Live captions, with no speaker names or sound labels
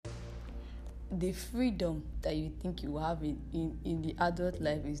the freedom that you think you have in the adult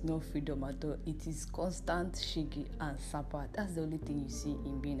life is not freedom at all. It is constant shiggy and sapa. That's the only thing you see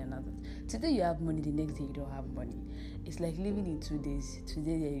in being an adult. Today you have money, the next day you don't have money. It's like living in 2 days.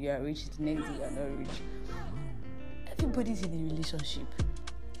 Today you are rich, the next day you are not rich. Everybody's in a relationship.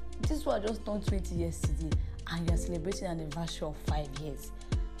 This one just turned 20 yesterday and you are celebrating an anniversary of 5 years.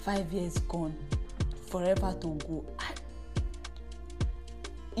 5 years gone, forever to go.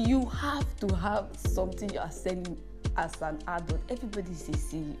 You have to have something you are selling as an adult. Everybody is a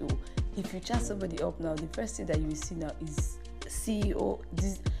CEO. If you chat somebody up now, the first thing that you will see now is CEO.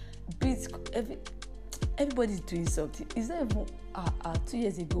 Everybody's doing something. It's not even 2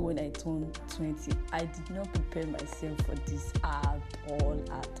 years ago when I turned 20. I did not prepare myself for this at all.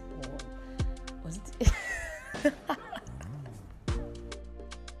 Was it?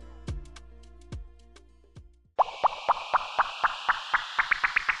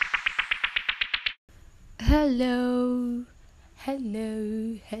 Hello.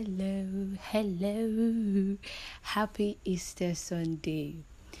 Happy Easter Sunday.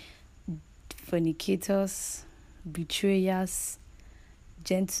 Fornicators, betrayers,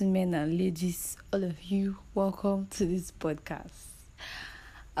 gentlemen and ladies, all of you, welcome to this podcast.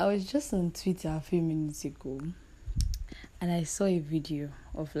 I was just on Twitter a few minutes ago and I saw a video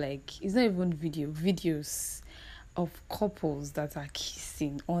of it's not even videos of couples that are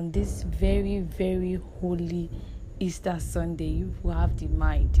kissing on this very, very holy Easter Sunday. You will have the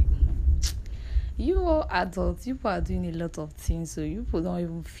mind. You are adults, you are doing a lot of things, so you don't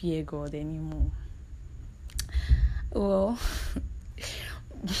even fear God anymore. Well,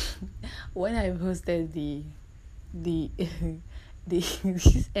 when I posted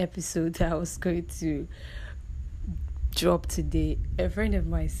this episode that I was going to drop today, a friend of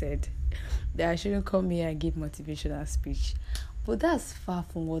mine said that I shouldn't come here and give motivational speech. But that's far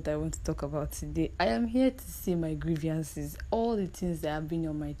from what I want to talk about today. I am here to say my grievances, all the things that have been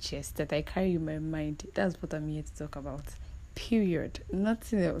on my chest, that I carry in my mind. That's what I'm here to talk about. Period.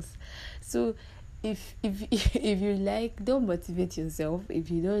 Nothing else. So if you like, don't motivate yourself.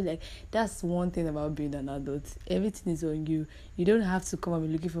 If you don't like, that's one thing about being an adult. Everything is on you. You don't have to come and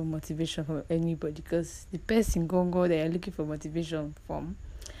be looking for motivation from anybody, because the person that you're looking for motivation from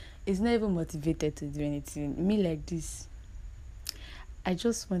is not even motivated to do anything. Me like this, I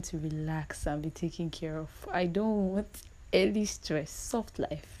just want to relax and be taken care of. I don't want any stress. Soft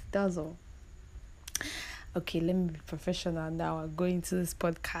life. That's all. Okay, let me be professional now. I'm going to this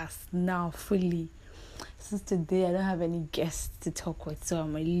podcast now fully. Since today I don't have any guests to talk with, so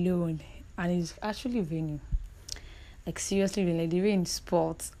I'm alone. And it's actually raining. Seriously raining. The rain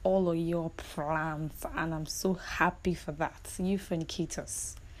spoils all of your plans. And I'm so happy for that. You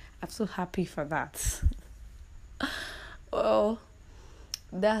fornicators, I'm so happy for that. Well,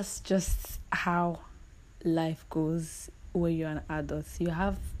 that's just how life goes when you're an adult. You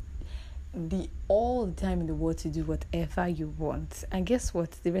have all the time in the world to do whatever you want. And guess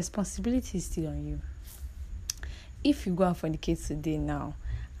what? The responsibility is still on you. If you go and fornicate today now,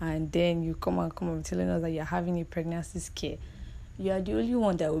 and then you come and telling us that you're having a pregnancy scare, you are the only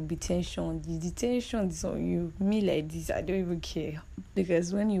one that will be tension. The tension is on you. Me like this, I don't even care.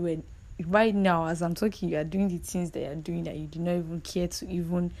 Because when you were right now, as I'm talking, you are doing the things that you're doing that you do not even care to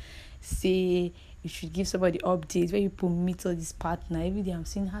even say. You should give somebody updates where you put meet all this partner. Every day I'm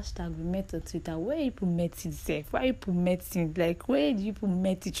seeing hashtag we met on Twitter. Where you put met itself? Where you put met it? Where do you put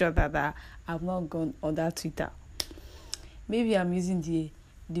met each other that I've not gone on that Twitter? Maybe I'm using the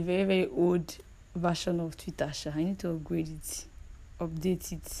very, very old version of Twitter. I need to upgrade it,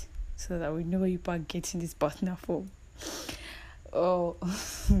 update it, so that we know where you are getting this partner from. Oh,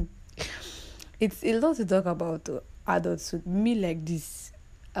 it's a lot to talk about adulthood. Me like this,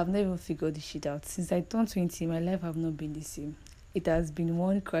 I've never figured this shit out. Since I turned 20, my life have not been the same. It has been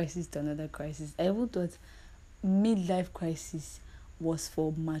one crisis to another crisis. I even thought midlife crisis was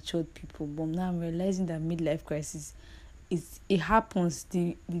for matured people, but now I'm realizing that midlife crisis it happens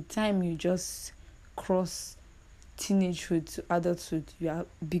the time you just cross teenagehood to adulthood.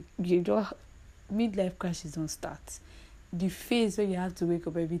 Midlife crisis don't start. The phase where you have to wake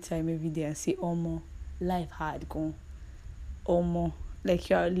up every day and say, "Omo, life hard gone." Omo,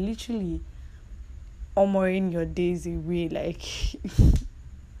 you are literally in your days away.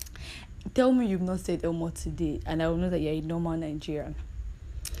 Tell me you've not said Omo today, and I will know that you're a normal Nigerian.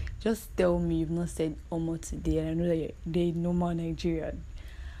 Just tell me you've not said Omo today, and I know that you're a normal Nigerian.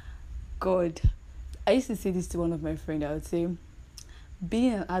 God, I used to say this to one of my friends. I would say,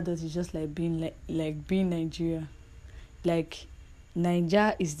 being an adult is just like being being Nigeria.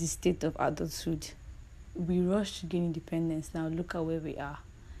 Nigeria is the state of adulthood. We rush to gain independence. Now look at where we are.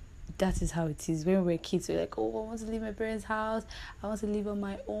 that is how it is. When we're kids, we're like, oh, I want to leave my parents' house. I want to live on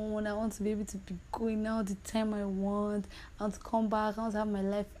my own. I want to be able to be going out the time I want. I want to come back. I want to have my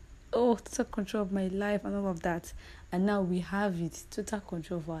life. Oh, total control of my life and all of that. And now we have it. Total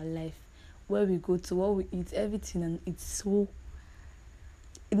control of our life. Where we go to, what we eat, everything. And it's so...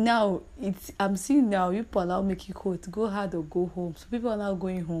 Now, I'm seeing now, people are now making quote, go hard or go home. So people are now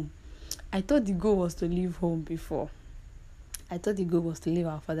going home. I thought the goal was to leave home before. I thought the goal was to leave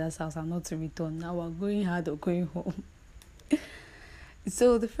our father's house and not to return. Now we're going hard or going home.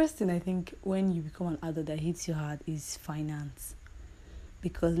 So the first thing I think when you become an adult that hits you hard is finance.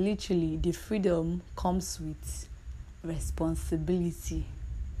 Because literally the freedom comes with responsibility.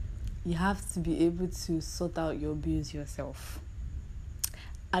 You have to be able to sort out your bills yourself.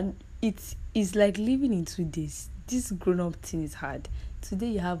 And it is like living in 2 days. This grown-up thing is hard. Today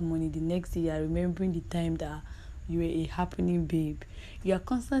you have money, the next day you are remembering the time that you were a happening babe. You are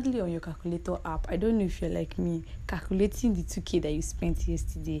constantly on your calculator app. I don't know if you're like me, calculating the 2K that you spent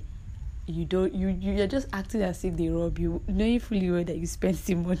yesterday. You're just acting as if they rob you, knowing fully well that you spent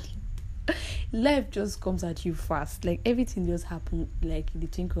the money. Life just comes at you fast. Like everything just happened like in the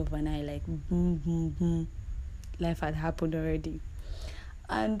twinkle of an eye, like boom, boom, boom. Life had happened already.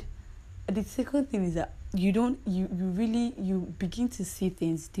 And the second thing is that you begin to see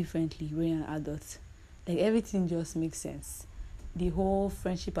things differently when you're an adult. Like everything just makes sense. The whole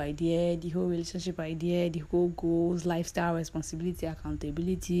friendship idea, the whole relationship idea, the whole goals, lifestyle, responsibility,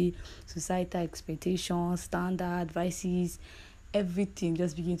 accountability, societal expectations, standard, vices, everything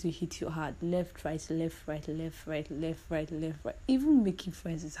just begins to hit you hard. Left, right, left, right, left, right, left, right, left, right. Even making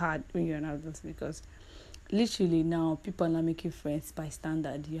friends is hard when you're an adult because literally now people are not making friends by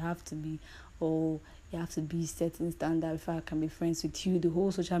standard. You have to be certain standard before I can be friends with you. The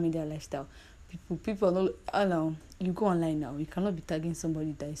whole social media lifestyle. People are not, I know, you go online now, you cannot be tagging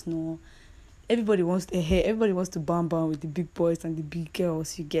somebody that is not, everybody wants to bam with the big boys and the big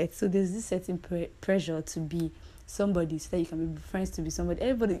girls you get. So there's this certain pressure to be somebody so that you can be friends to be somebody.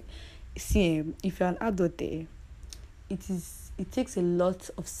 Everybody, see, if you're an adult there, it takes a lot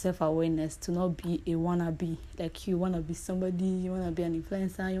of self-awareness to not be a wannabe. Like you want to be somebody, you want to be an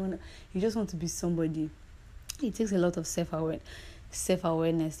influencer, you just want to be somebody. It takes a lot of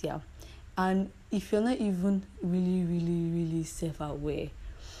self-awareness, yeah. And if you're not even really, really, really self-aware,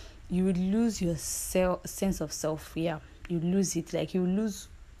 you would lose your sense of self, yeah. You lose it, like you lose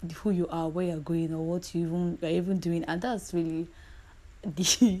who you are, where you're going, or what you're even doing. And that's really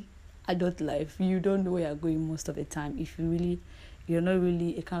the adult life. You don't know where you're going most of the time if you're not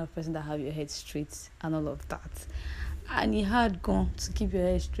really a kind of person that have your head straight and all of that. And it had gone to keep your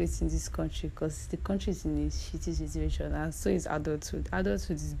head straight in this country because the country is in a shitty situation, and so is adulthood.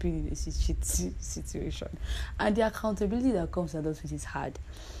 Adulthood is being in a shitty situation, and the accountability that comes with adulthood is hard.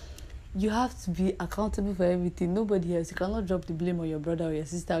 You have to be accountable for everything. Nobody else. You cannot drop the blame on your brother or your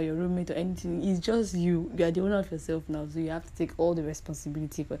sister or your roommate or anything. It's just you. You are the owner of yourself now, so you have to take all the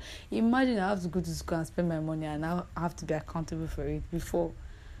responsibility for it. Imagine I have to go to school and spend my money and now I have to be accountable for it. Before,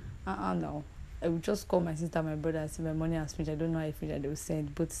 no. I would just call my sister, my brother, and say my money has finished. I don't know how I finished, they will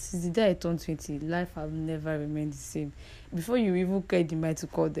send. But since the day I turned 20, life has never remained the same. Before you even get the mind to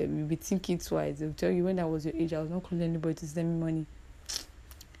call them, you'll be thinking twice. They'll tell you when I was your age, I was not calling anybody to send me money.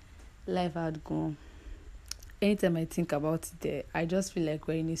 Life had gone. Anytime I think about it, I just feel like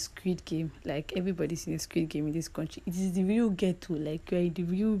we're in a Squid Game. Like everybody's in a Squid Game in this country. It is the real ghetto. Like you're in the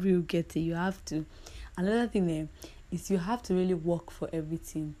real ghetto. You have to. Another thing is you have to really work for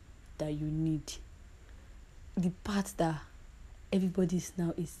everything that you need. The part that everybody is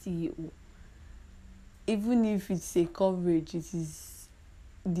now a CEO. Even if it's a coverage, it is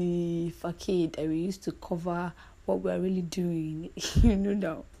the facade that we used to cover what we're really doing.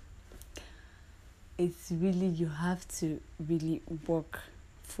 Now. It's really, you have to really work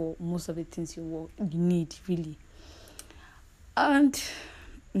for most of the things you need, really. And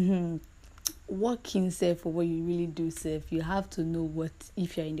working for what you really do you have to know what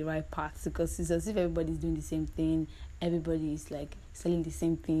if you're in the right path, because it's as if everybody's doing the same thing, everybody is like selling the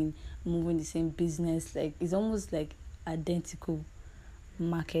same thing, moving the same business. Like it's almost like identical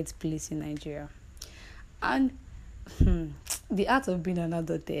marketplace in Nigeria. And the art of being an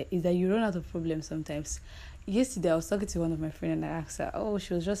adult there is that you run out of problems sometimes. Yesterday I was talking to one of my friends and I asked her,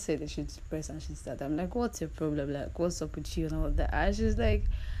 she was just saying that she's depressed and she's sad. I'm like, what's your problem? Like, what's up with you and all of that? And she's like,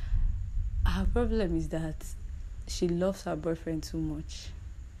 her problem is that she loves her boyfriend too much.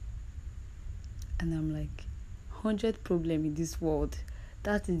 And I'm like, 100 problem in this world,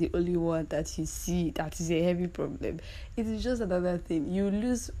 that is the only one that you see that is a heavy problem. It is just another thing. You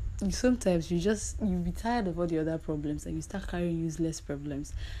lose sometimes you'll be tired of all the other problems and you start carrying useless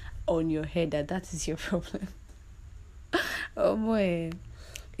problems on your head that is your problem. Oh boy,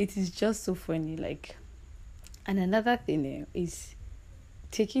 it is just so funny. Like, and another thing is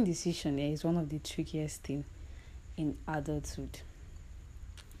taking decision is one of the trickiest thing in adulthood.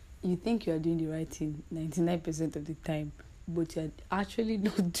 You think you are doing the right thing 99% of the time, but you're actually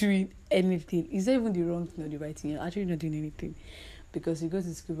not doing anything. It's not even the wrong thing or the right thing. You're actually not doing anything. Because you go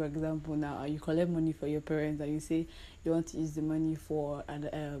to school, for example, now, and you collect money for your parents, and you say you want to use the money for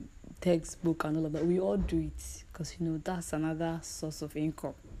a textbook and all of that. We all do it because, that's another source of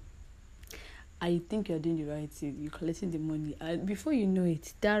income. And you think you're doing the right thing. You're collecting the money. And before you know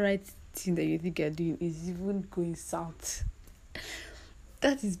it, that right thing that you think you're doing is even going south.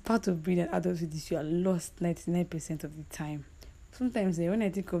 That is part of being an adult with this. You are lost 99% of the time. Sometimes when I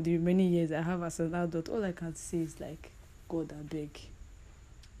think of the many years I have as an adult, all I can say is like, God, I beg.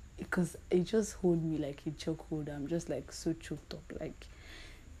 Because it just hold me like a chokehold. I'm just like so choked up. Like,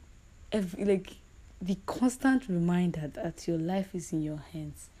 the constant reminder that your life is in your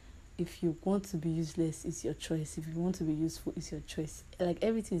hands. If you want to be useless, it's your choice. If you want to be useful, it's your choice. Like,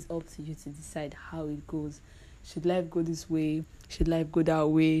 everything is up to you to decide how it goes. Should life go this way? Should life go that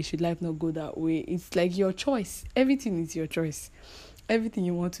way? Should life not go that way? It's like your choice. Everything is your choice. Everything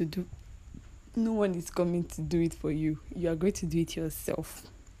you want to do, no one is coming to do it for you. You are going to do it yourself.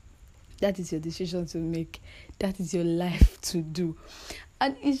 That is your decision to make. That is your life to do.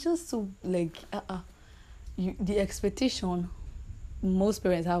 And it's just so like the expectation most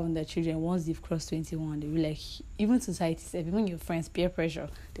parents have on their children once they've crossed 21, they'll be like, even society, even your friends, peer pressure,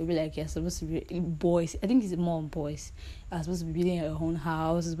 they'll be like, you're supposed to be boys. I think it's more on boys. You're supposed to be building your own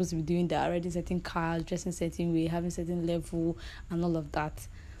house, you're supposed to be doing that, already certain cars, dressing certain way, having certain level, and all of that.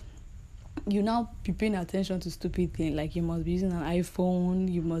 You now be paying attention to stupid things, like you must be using an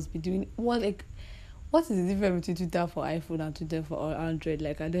iPhone, you must be doing what is the difference between Twitter for iPhone and Twitter for Android?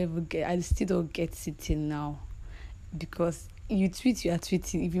 Like, I still don't get it till now. Because you are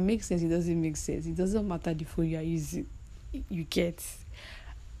tweeting. If it makes sense, it doesn't make sense. It doesn't matter the phone you are using. You get.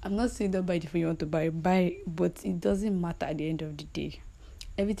 I'm not saying don't buy the phone you want to buy, but it doesn't matter at the end of the day.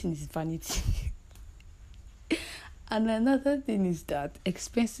 Everything is vanity. And another thing is that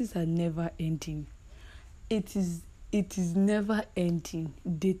expenses are never ending. It is never ending.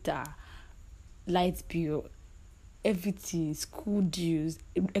 Data, light bill, everything, school dues,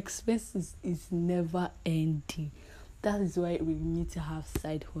 expenses is never ending. That is why we need to have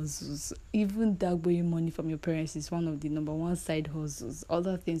side hustles. Even that borrowing money from your parents is one of the number one side hustles.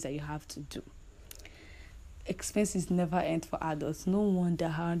 Other things that you have to do. Expenses never end for adults. No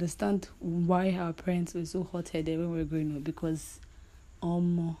wonder I understand why our parents were so hot-headed when we were growing up. Because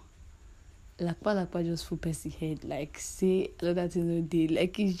lakpa just full person head. Like, say another thing all day.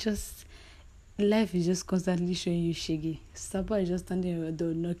 Like, it's just, life is just constantly showing you shaggy. Sapa is just standing at your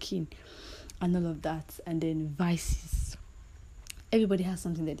door knocking and all of that. And then vices. Everybody has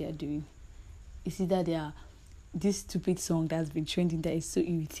something that they are doing. It's either they are this stupid song that's been trending that is so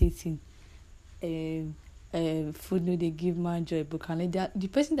irritating. Food no they give man joy, but the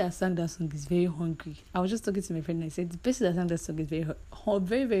person that sang that song is very hungry. I was just talking to my friend and I said the person that sang that song is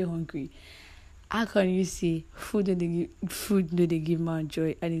very, very hungry. How can you say food no they give man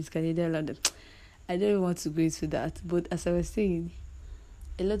joy and it's Canadian London? I don't even want to go into that. But as I was saying,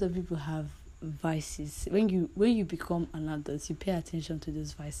 a lot of people have vices. When you become an adult, you pay attention to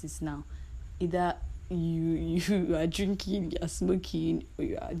those vices now. Either you are drinking, you are smoking, or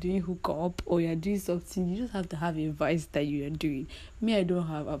you are doing hookup, or you are doing something. You just have to have a vice that you are doing. Me, I don't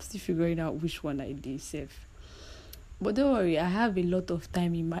have. I'm still figuring out which one I do safe. But don't worry, I have a lot of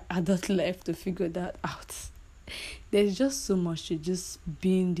time in my adult life to figure that out. There's just so much to just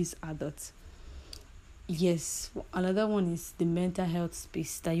being this adult. Yes, another one is the mental health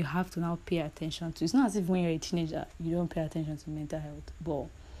space that you have to now pay attention to. It's not as if when you're a teenager, you don't pay attention to mental health, but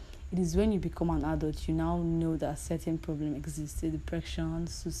it is when you become an adult, you now know that certain problem exists, depression,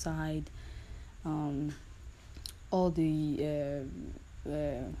 suicide, all the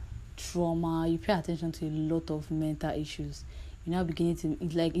trauma. You pay attention to a lot of mental issues. You now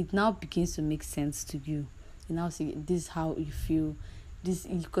it now begins to make sense to you. You now see this is how you feel. This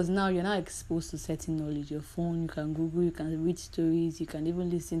because now you're now exposed to certain knowledge. Your phone, you can Google, you can read stories, you can even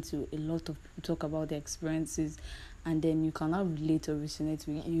listen to a lot of people talk about their experiences, and then you can now relate or resonate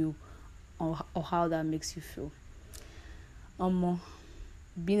with you or how that makes you feel.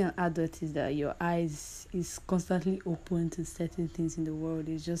 Being an adult is that your eyes is constantly open to certain things in the world.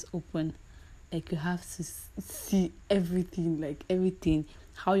 It's just open. Like you have to see everything,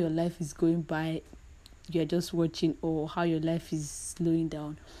 how your life is going by. You're just watching, or how your life is slowing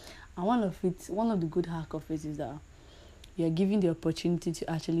down. And one of the good hack of it is that you're given the opportunity to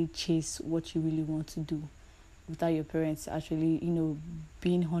actually chase what you really want to do without your parents actually,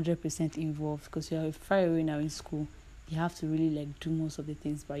 being 100% involved, because you're far away now in school. You have to really do most of the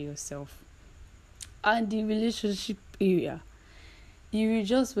things by yourself. And the relationship area, you will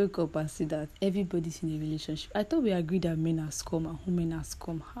just wake up and see that everybody's in a relationship. I thought we agreed that men are scum and women are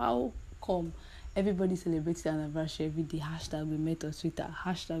scum. How come everybody celebrates their anniversary every day? Hashtag we met on Twitter.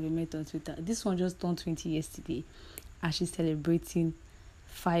 Hashtag we met on Twitter. This one just turned 20 yesterday and she's celebrating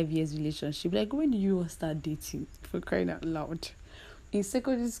 5 years relationship. When did you all start dating? For crying out loud. In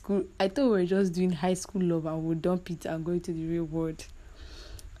secondary school, I thought we were just doing high school love and we'll dump it and go into the real world.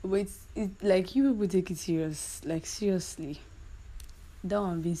 But it's you people take it serious. Seriously. That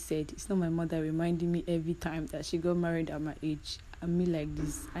one being said, it's not my mother reminding me every time that she got married at my age. And me like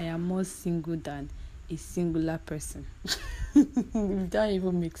this, I am more single than a singular person. If that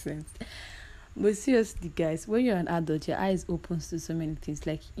even makes sense. But seriously, guys, when you're an adult, your eyes opens to so many things.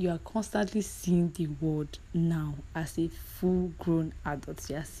 You are constantly seeing the world now as a full-grown adult.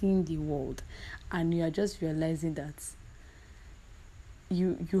 You are seeing the world, and you are just realizing that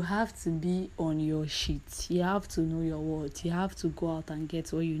you have to be on your shit. You have to know your worth. You have to go out and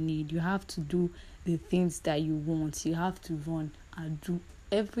get what you need. You have to do the things that you want. You have to run and do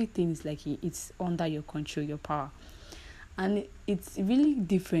everything. Is it's under your control, your power. And it's really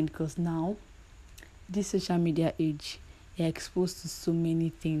different because now, this social media age, you're exposed to so many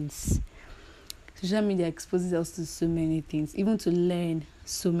things. Social media exposes us to so many things, even to learn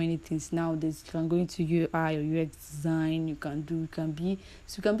so many things. Nowadays, you can go into UI or UX design. You can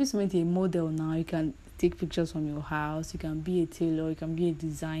be somebody, a model now. You can take pictures from your house. You can be a tailor. You can be a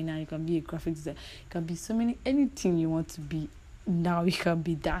designer. You can be a graphic designer. You can be so many, anything you want to be. Now you can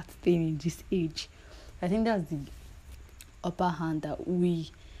be that thing in this age. I think that's the upper hand that we,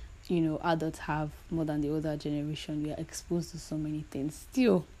 adults have more than the older generation. We are exposed to so many things.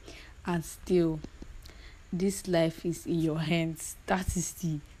 Still, this life is in your hands. That is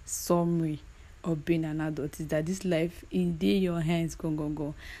the summary of being an adult, is that this life is in your hands.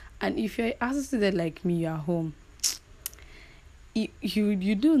 Go. And if you're a student like me, you're home,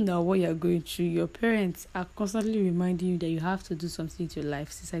 you don't know what you're going through. Your parents are constantly reminding you that you have to do something with your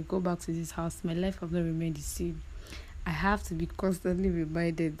life. Since I go back to this house, my life has not remained the same. I have to be constantly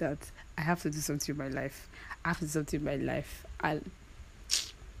reminded that I have to do something with my life. And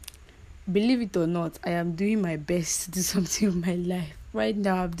believe it or not, I am doing my best to do something with my life. Right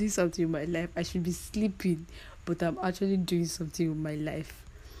now, I'm doing something with my life. I should be sleeping, but I'm actually doing something with my life.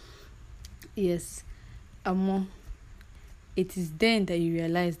 Yes, it is then that you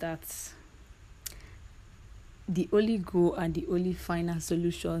realize that the only goal and the only final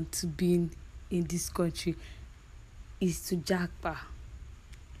solution to being in this country is to jackpot.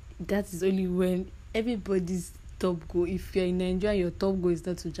 That is only when everybody's top goal. If you're in Nigeria, your top goal is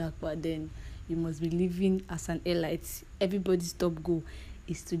not to jackpot, then you must be living as an elite. Everybody's top goal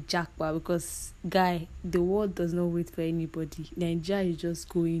is to jackpot, because the world does not wait for anybody. Nigeria is just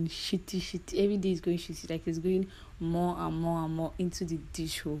going shitty. Every day is going shitty. It's going more and more and more into the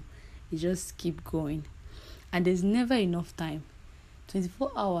dish hole. You just keep going, and there's never enough time.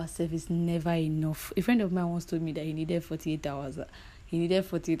 24 hours is never enough. A friend of mine once told me that he needed 48 hours. He needed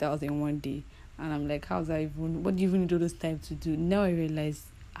 48 hours in one day. And I'm like, how's that even? What do you even need all this time to do? Now I realize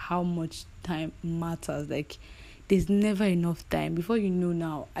how much time matters. There's never enough time. Before you know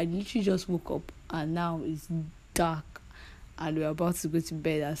now, I literally just woke up and now it's dark and we're about to go to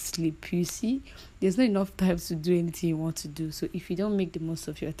bed and sleep. You see, there's not enough time to do anything you want to do. So if you don't make the most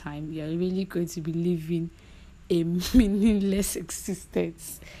of your time, you're really going to be living a meaningless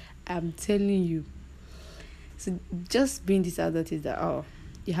existence. I'm telling you. So just being this adult is that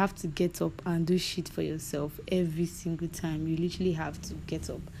you have to get up and do shit for yourself every single time. You literally have to get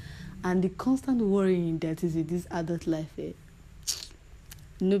up. And the constant worrying that is in this adult life,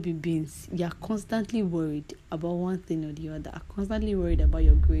 no be beans. You're constantly worried about one thing or the other. Constantly worried about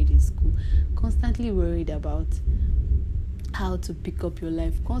your grade in school. Constantly worried about how to pick up your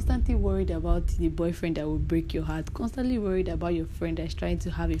life, constantly worried about the boyfriend that will break your heart, constantly worried about your friend that's trying to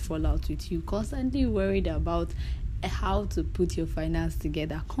have a fallout with you, constantly worried about how to put your finance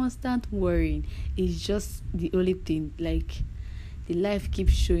together. Constant worrying is just the only thing. The life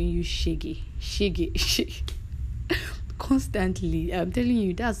keeps showing you shaggy constantly. I'm telling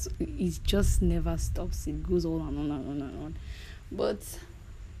you, it just never stops. It goes on and on and on and on. But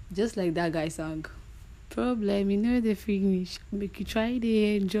just like that guy sang, problem, the finish. Make you try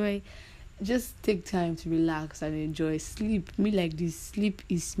to enjoy. Just take time to relax and enjoy. Sleep. Me like this. Sleep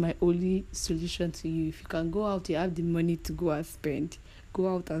is my only solution to you. If you can go out, you have the money to go and spend.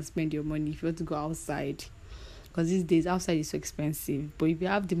 go out and spend your money if you want to go outside. Because these days, outside is so expensive. But if you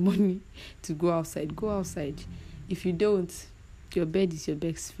have the money to go outside, go outside. If you don't, your bed is your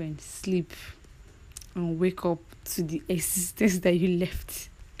best friend. Sleep and wake up to the existence that you left.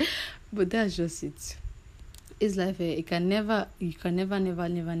 But that's just it. It's life. You can never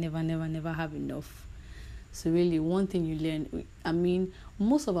have enough. So really, one thing you learn, I mean,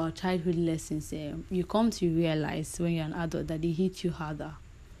 most of our childhood lessons, you come to realize when you're an adult that they hit you harder.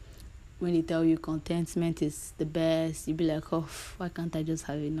 When they tell you contentment is the best, you be like, oh, why can't I just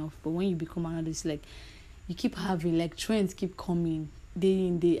have enough? But when you become an adult, it's like, you keep having, like, trends keep coming. Day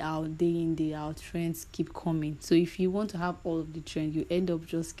in, day out, trends keep coming. So if you want to have all of the trends, you end up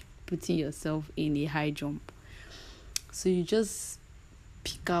just putting yourself in a high jump. So you just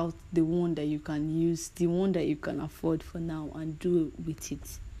pick out the one that you can use, the one that you can afford for now, and do it with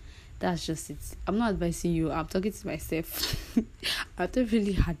it. That's just it. I'm not advising you. I'm talking to myself. I'm not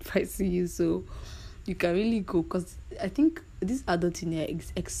really advising you, so you can really go. Because I think this adulting here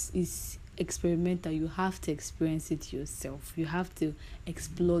is experimental. You have to experience it yourself. You have to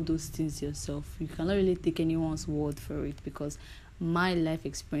explore those things yourself. You cannot really take anyone's word for it, because my life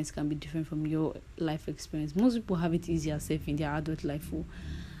experience can be different from your life experience. Most people have it easier safe in their adult life,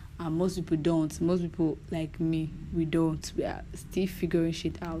 and most people don't. Most people, like me, we don't. We are still figuring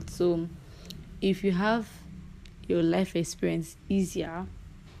shit out. So if you have your life experience easier,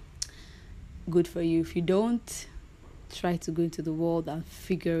 good for you. If you don't, try to go into the world and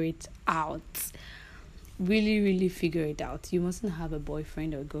figure it out. Really figure it out. You mustn't have a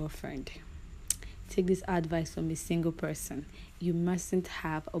boyfriend or girlfriend. Take this advice from a single person. You mustn't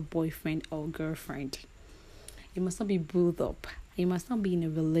have a boyfriend or girlfriend. You must not be built up. You must not be in a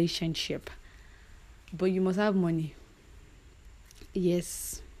relationship. But you must have money.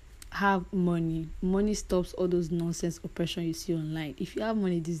 Yes, have money. Money stops all those nonsense oppression you see online. If you have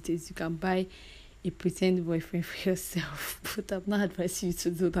money these days, you can buy a pretend boyfriend for yourself. But I'm not advising you to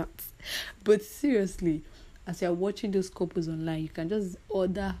do that. But seriously, as you're watching those couples online, you can just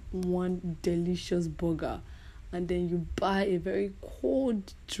order one delicious burger, and then you buy a very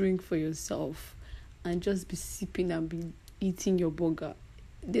cold drink for yourself, and just be sipping and be eating your burger.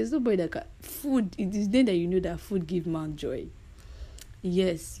 There's nobody that can. Food, it is then that you know that food gives man joy.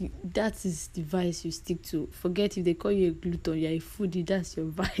 Yes, that is the vice you stick to. Forget if they call you a glutton, you're a foodie, that's your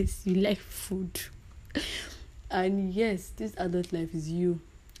vice. You like food. And yes, this adult life is you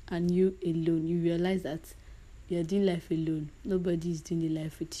and you alone. You realize that you're doing life alone. Nobody is doing the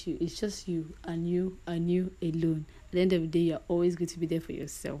life with you. It's just you and you alone. At the end of the day, you're always going to be there for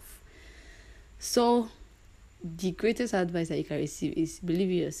yourself. So the greatest advice that you can receive is believe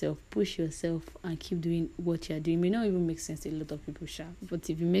in yourself, push yourself, and keep doing what you're doing. It may not even make sense to a lot of people, but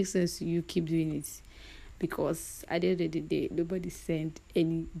if it makes sense to you, keep doing it. Because at the end of the day, nobody sent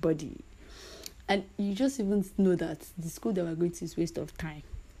anybody. And you just even know that the school that we're going to is waste of time.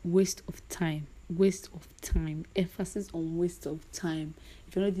 Emphasis on waste of time.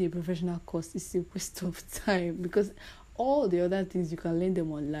 If you're not doing a professional course, it's a waste of time, because all the other things you can learn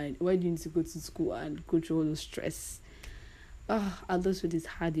them online. Why do you need to go to school and go through all those stress? Adulthood is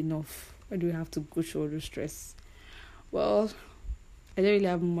hard enough. Why do we have to go through all those stress? Well, I don't really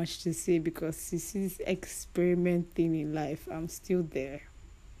have much to say, because you see this experiment thing in life. I'm still there.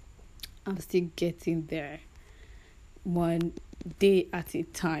 I'm still getting there. One day at a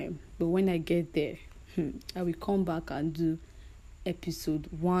time. But when I get there, I will come back and do episode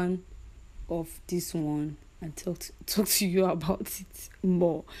 1 of this one and talk to you about it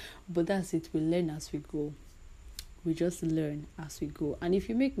more. But that's it. We learn as we go. We just learn as we go. And if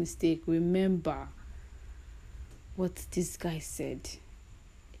you make mistake, remember what this guy said.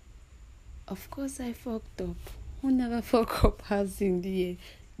 Of course I fucked up. Who never fuck up has in the year?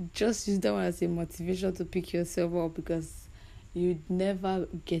 Just use that one as a motivation to pick yourself up, because you'd never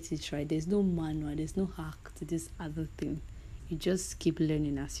get it right. There's no manual, there's no hack to this other thing. You just keep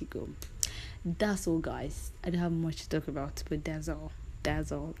learning as you go. That's all, guys. I don't have much to talk about, but that's all.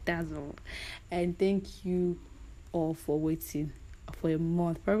 And thank you all for waiting for a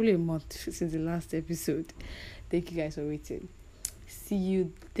month, probably a month since the last episode. Thank you guys for waiting. See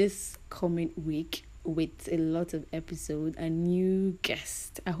you this coming week with a lot of episode and new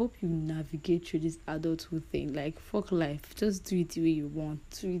guests. I hope you navigate through this adulthood thing. Like, fuck life. Just do it the way you want.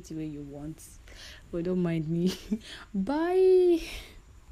 But don't mind me. Bye.